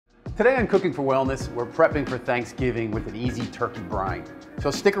Today on Cooking for Wellness, we're prepping for Thanksgiving with an easy turkey brine.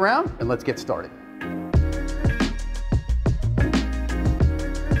 So stick around and let's get started.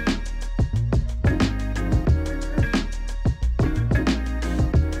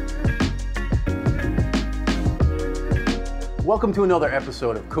 Welcome to another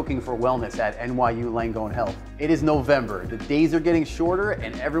episode of Cooking for Wellness at NYU Langone Health. It is November, the days are getting shorter,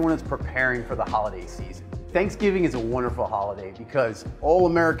 and everyone is preparing for the holiday season. Thanksgiving is a wonderful holiday because all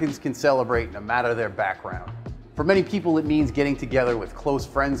Americans can celebrate no matter their background. For many people, it means getting together with close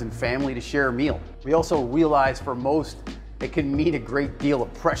friends and family to share a meal. We also realize for most, it can mean a great deal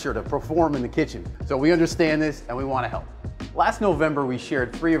of pressure to perform in the kitchen. So we understand this and we want to help. Last November, we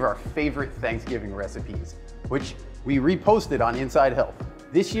shared 3 of our favorite Thanksgiving recipes, which we reposted on Inside Health.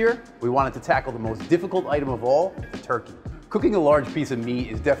 This year, we wanted to tackle the most difficult item of all, the turkey. Cooking a large piece of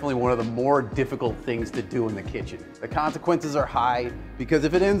meat is definitely one of the more difficult things to do in the kitchen. The consequences are high because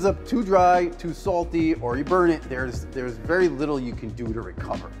if it ends up too dry, too salty, or you burn it, there's very little you can do to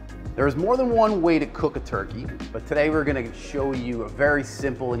recover. There's more than one way to cook a turkey, but today we're gonna show you a very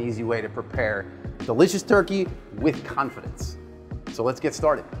simple and easy way to prepare delicious turkey with confidence. So let's get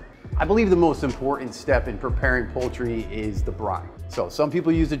started. I believe the most important step in preparing poultry is the brine. So some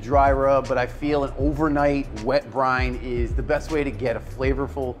people use a dry rub, but I feel an overnight wet brine is the best way to get a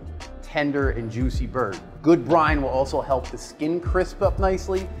flavorful, tender, and juicy bird. Good brine will also help the skin crisp up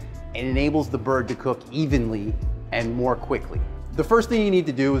nicely and enables the bird to cook evenly and more quickly. The first thing you need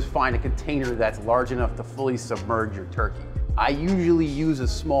to do is find a container that's large enough to fully submerge your turkey. I usually use a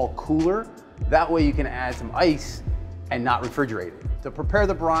small cooler. That way you can add some ice and not refrigerate it. To prepare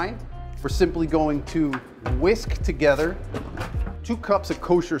the brine, we're simply going to whisk together 2 cups of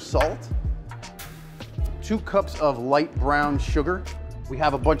kosher salt, 2 cups of light brown sugar. We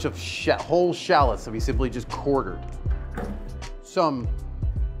have a bunch of whole shallots that we simply just quartered. Some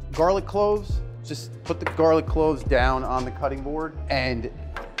garlic cloves, just put the garlic cloves down on the cutting board and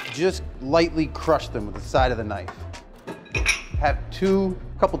just lightly crush them with the side of the knife. Have a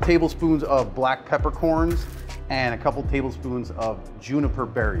couple tablespoons of black peppercorns and a couple tablespoons of juniper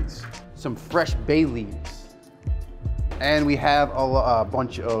berries, some fresh bay leaves, and we have a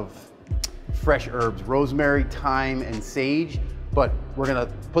bunch of fresh herbs, rosemary, thyme, and sage, but we're gonna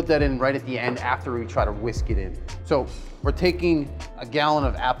put that in right at the end after we try to whisk it in. So we're taking a gallon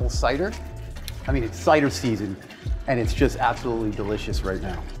of apple cider. I mean, it's cider season, and it's just absolutely delicious right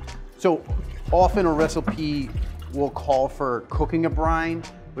now. So often a recipe will call for cooking a brine,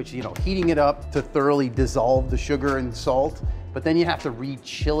 which, heating it up to thoroughly dissolve the sugar and salt, but then you have to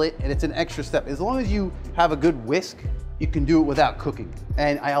re-chill it, and it's an extra step. As long as you have a good whisk, you can do it without cooking.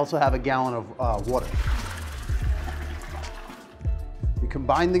 And I also have a gallon of water. We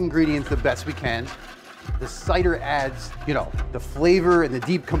combine the ingredients the best we can. The cider adds, the flavor and the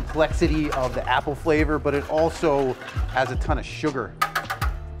deep complexity of the apple flavor, but it also has a ton of sugar.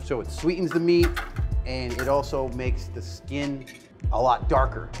 So it sweetens the meat, and it also makes the skin a lot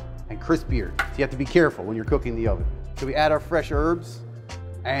darker and crispier. So you have to be careful when you're cooking the oven. So we add our fresh herbs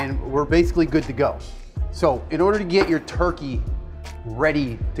and we're basically good to go. So in order to get your turkey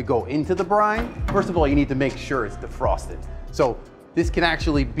ready to go into the brine, first of all, you need to make sure it's defrosted. So this can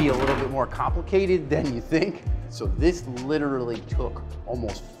actually be a little bit more complicated than you think. So this literally took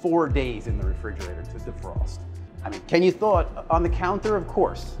almost 4 days in the refrigerator to defrost. I mean, can you thaw it on the counter? Of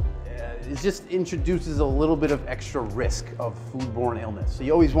course. It just introduces a little bit of extra risk of foodborne illness. So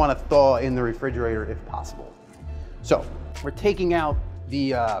you always want to thaw in the refrigerator if possible. So we're taking out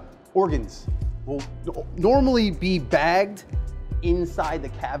the organs. Will normally be bagged inside the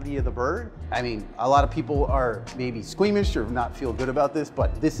cavity of the bird. I mean, a lot of people are maybe squeamish or not feel good about this,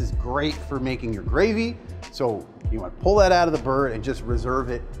 but this is great for making your gravy. So you want to pull that out of the bird and just reserve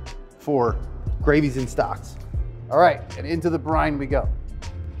it for gravies and stocks. All right, and into the brine we go.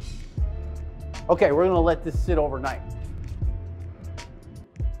 Okay, we're gonna let this sit overnight.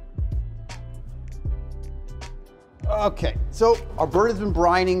 Okay, so our bird has been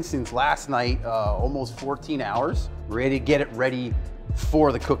brining since last night, almost 14 hours. We're ready to get it ready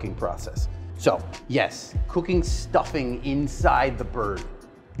for the cooking process. So yes, cooking stuffing inside the bird,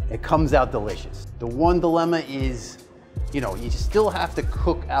 it comes out delicious. The one dilemma is, you still have to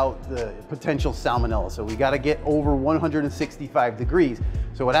cook out the potential salmonella. So we gotta get over 165 degrees.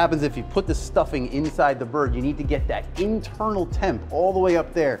 So what happens if you put the stuffing inside the bird, you need to get that internal temp all the way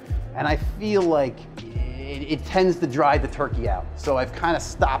up there. And I feel like it tends to dry the turkey out. So I've kind of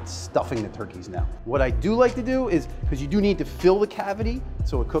stopped stuffing the turkeys now. What I do like to do is, because you do need to fill the cavity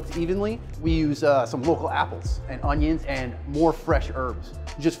so it cooks evenly, we use some local apples and onions and more fresh herbs.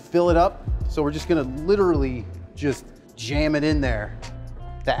 Just fill it up. So we're just gonna literally just jam it in there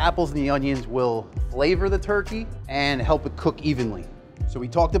The apples and the onions will flavor the turkey and help it cook evenly. So we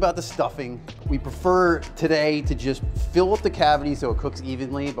talked about the stuffing. We prefer today to just fill up the cavity so it cooks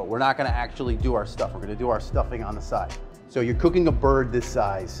evenly, but we're not gonna actually do our stuff. We're gonna do our stuffing on the side. So you're cooking a bird this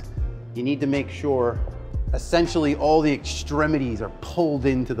size. You need to make sure essentially all the extremities are pulled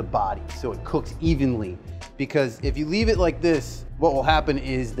into the body so it cooks evenly. Because if you leave it like this, what will happen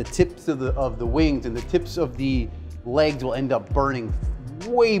is the tips of the wings and the tips of the legs will end up burning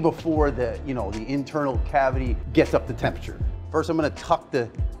way before the internal cavity gets up to temperature. First, I'm gonna tuck the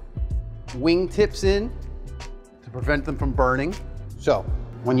wing tips in to prevent them from burning. So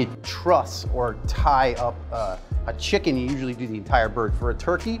when you truss or tie up a chicken, you usually do the entire bird. For a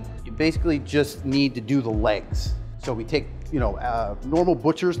turkey, you basically just need to do the legs. So we take normal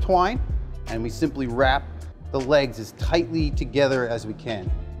butcher's twine and we simply wrap the legs as tightly together as we can.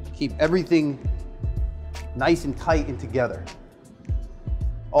 Keep everything nice and tight and together.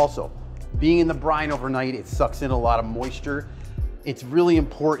 Also, being in the brine overnight, it sucks in a lot of moisture. It's really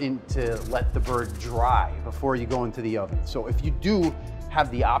important to let the bird dry before you go into the oven. So if you do have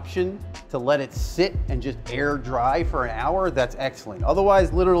the option to let it sit and just air dry for an hour, that's excellent.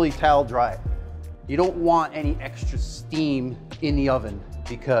 Otherwise, literally towel dry it. You don't want any extra steam in the oven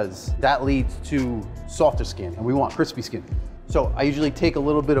because that leads to softer skin and we want crispy skin. So I usually take a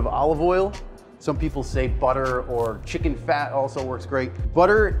little bit of olive oil. Some people say butter or chicken fat also works great.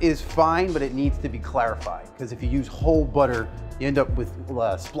 Butter is fine, but it needs to be clarified because if you use whole butter, you end up with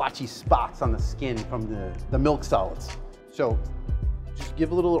splotchy spots on the skin from the milk solids. So just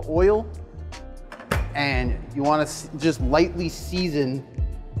give a little oil and you want to just lightly season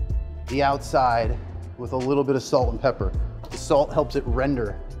the outside with a little bit of salt and pepper. The salt helps it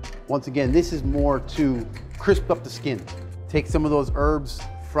render. Once again, this is more to crisp up the skin. Take some of those herbs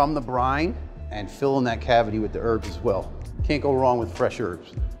from the brine and fill in that cavity with the herbs as well. Can't go wrong with fresh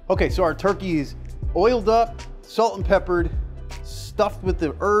herbs. Okay, so our turkey is oiled up, salt and peppered, stuffed with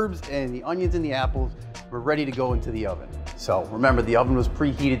the herbs and the onions and the apples. We're ready to go into the oven. So remember, the oven was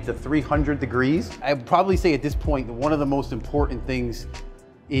preheated to 300 degrees. I would probably say at this point that one of the most important things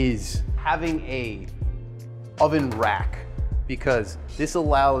is having a oven rack, because this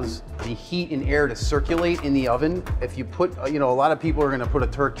allows the heat and air to circulate in the oven. If you put, a lot of people are gonna put a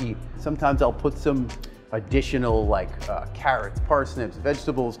turkey, sometimes I'll put some additional carrots, parsnips,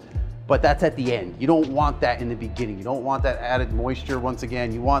 vegetables, but that's at the end. You don't want that in the beginning. You don't want that added moisture. Once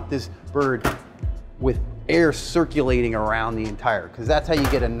again, you want this bird with air circulating around the entire, because that's how you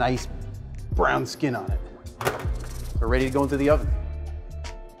get a nice brown skin on it. We're ready to go into the oven.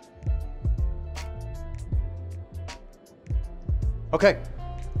 Okay,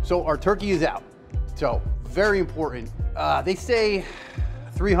 so our turkey is out. So very important. They say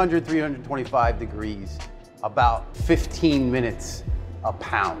 300, 325 degrees, about 15 minutes a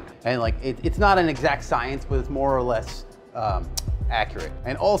pound. And it's not an exact science, but it's more or less accurate.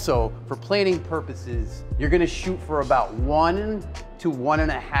 And also for planning purposes, you're gonna shoot for about 1 to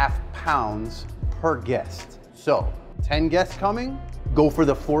 1.5 pounds per guest. So 10 guests coming, go for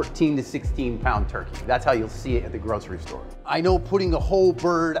the 14 to 16 pound turkey. That's how you'll see it at the grocery store. I know putting the whole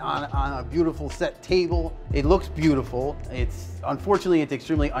bird on a beautiful set table, it looks beautiful. Unfortunately, it's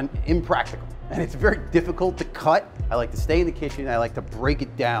extremely impractical and it's very difficult to cut. I like to stay in the kitchen. I like to break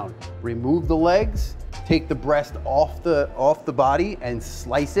it down, remove the legs, take the breast off the body and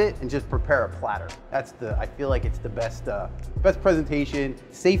slice it and just prepare a platter. I feel like it's the best presentation,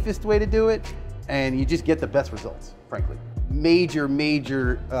 safest way to do it, and you just get the best results, frankly. Major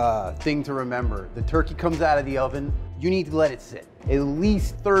thing to remember. The turkey comes out of the oven. You need to let it sit at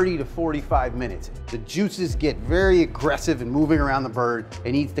least 30 to 45 minutes. The juices get very aggressive and moving around the bird.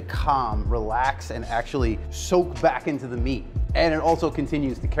 It needs to calm, relax, and actually soak back into the meat. And it also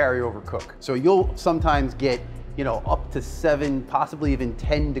continues to carry over cook. So you'll sometimes get, up to 7, possibly even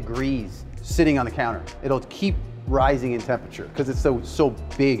 10 degrees sitting on the counter. It'll keep rising in temperature because it's so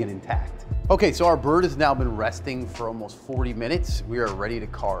big and intact. Okay, so our bird has now been resting for almost 40 minutes. We are ready to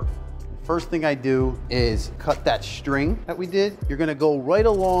carve. First thing I do is cut that string that we did. You're gonna go right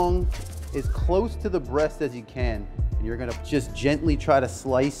along as close to the breast as you can. And you're gonna just gently try to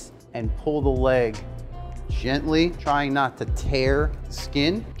slice and pull the leg gently, trying not to tear the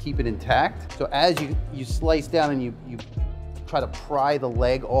skin, keep it intact. So as you slice down and you try to pry the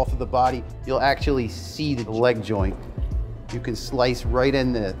leg off of the body, you'll actually see the leg joint. You can slice right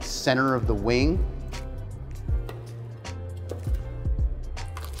in the center of the wing.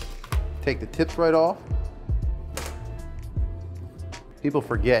 Take the tips right off. People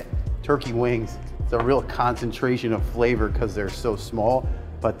forget turkey wings. It's a real concentration of flavor because they're so small,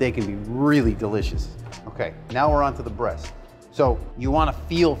 but they can be really delicious. Okay, now we're on to the breast. So you want to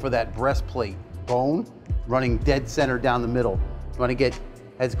feel for that breastplate bone running dead center down the middle. You want to get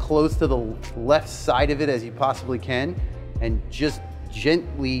as close to the left side of it as you possibly can, and just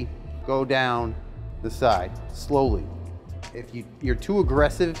gently go down the side, slowly. If you're too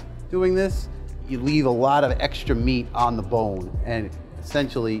aggressive doing this, you leave a lot of extra meat on the bone, and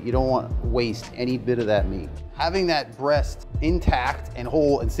essentially you don't want to waste any bit of that meat. Having that breast intact and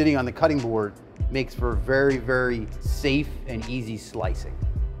whole and sitting on the cutting board makes for very, very safe and easy slicing.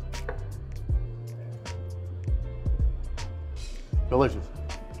 Delicious.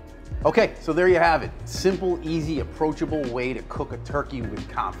 Okay, so there you have it. Simple, easy, approachable way to cook a turkey with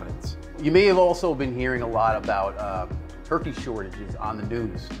confidence. You may have also been hearing a lot about turkey shortages on the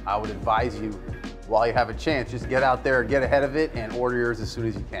news. I would advise you, while you have a chance, just get out there, get ahead of it, and order yours as soon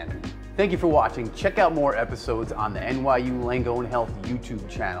as you can. Thank you for watching. Check out more episodes on the NYU Langone Health YouTube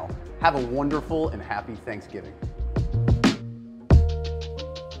channel. Have a wonderful and happy Thanksgiving.